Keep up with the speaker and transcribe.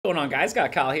What's going on, guys?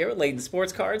 Got Kyle here with Layton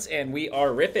Sports Cards, and we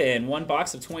are ripping one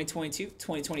box of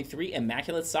 2022-2023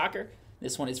 Immaculate Soccer.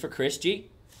 This one is for Chris G.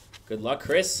 Good luck,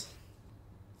 Chris.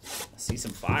 I see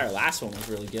some fire. Last one was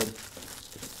really good.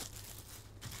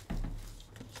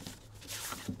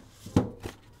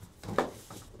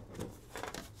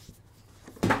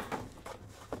 A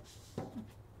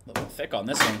little thick on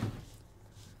this one.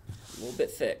 A little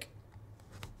bit thick.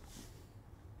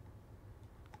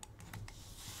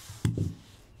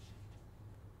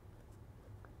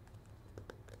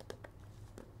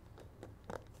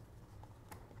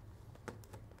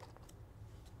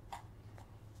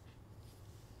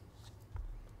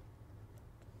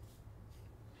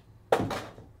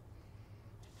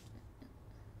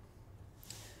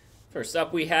 First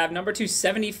up, we have number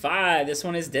 275. This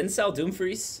one is Denzel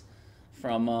Dumfries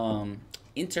from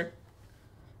Inter.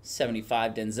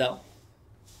 75 Denzel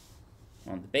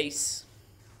on the base.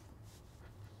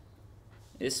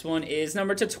 This one is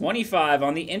number 225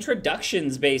 on the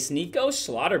introductions base. Nico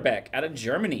Schlotterbeck out of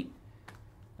Germany.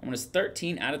 That one is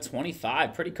 13 out of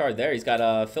 25. Pretty card there. He's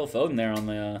got Phil Foden there on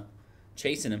the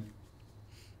chasing him.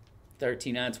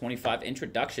 13 out of 25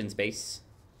 introductions base.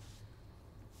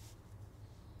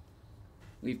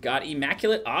 We've got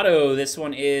Immaculate Auto. This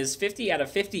one is 50 out of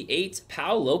 58.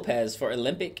 Pau Lopez for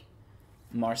Olympic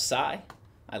Marseille.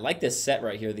 I like this set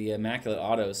right here, the Immaculate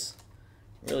Autos.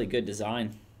 Really good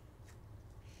design.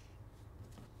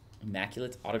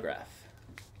 Immaculate Autograph.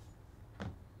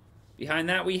 Behind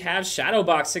that, we have Shadow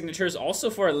Box signatures, also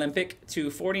for Olympic,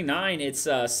 to 49. It's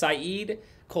Saeed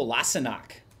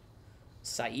Kolasinac.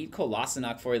 Saeed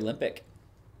Kolasinac for Olympic.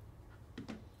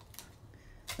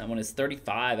 That one is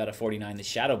 35 out of 49, the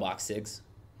Shadow Box Sigs.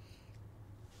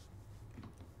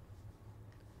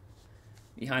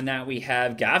 Behind that, we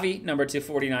have Gavi, number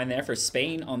 249 there for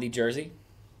Spain on the jersey.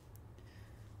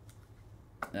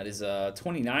 That is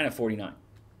 29 of 49.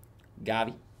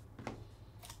 Gavi.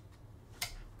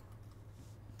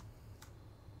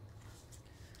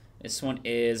 This one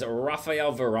is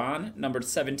Rafael Varane, number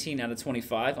 17 out of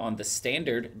 25 on the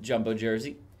standard jumbo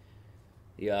jersey.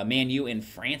 The Man U in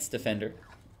France defender.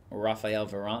 Rafael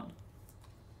Varane.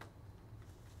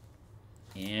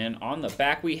 And on the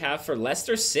back we have for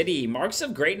Leicester City, Marks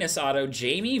of Greatness auto,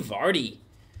 Jamie Vardy.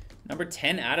 Number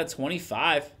 10 out of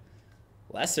 25.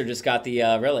 Leicester just got the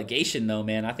relegation though,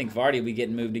 man. I think Vardy will be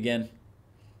getting moved again.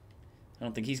 I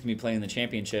don't think he's going to be playing in the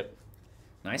championship.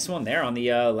 Nice one there on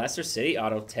the Leicester City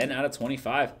auto, 10 out of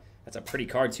 25. That's a pretty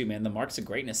card too, man. The Marks of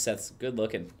Greatness set's good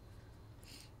looking.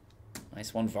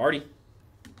 Nice one, Vardy.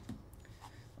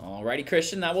 Alrighty,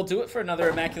 Christian, that will do it for another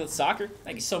Immaculate Soccer.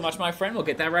 Thank you so much, my friend. We'll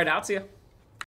get that right out to you.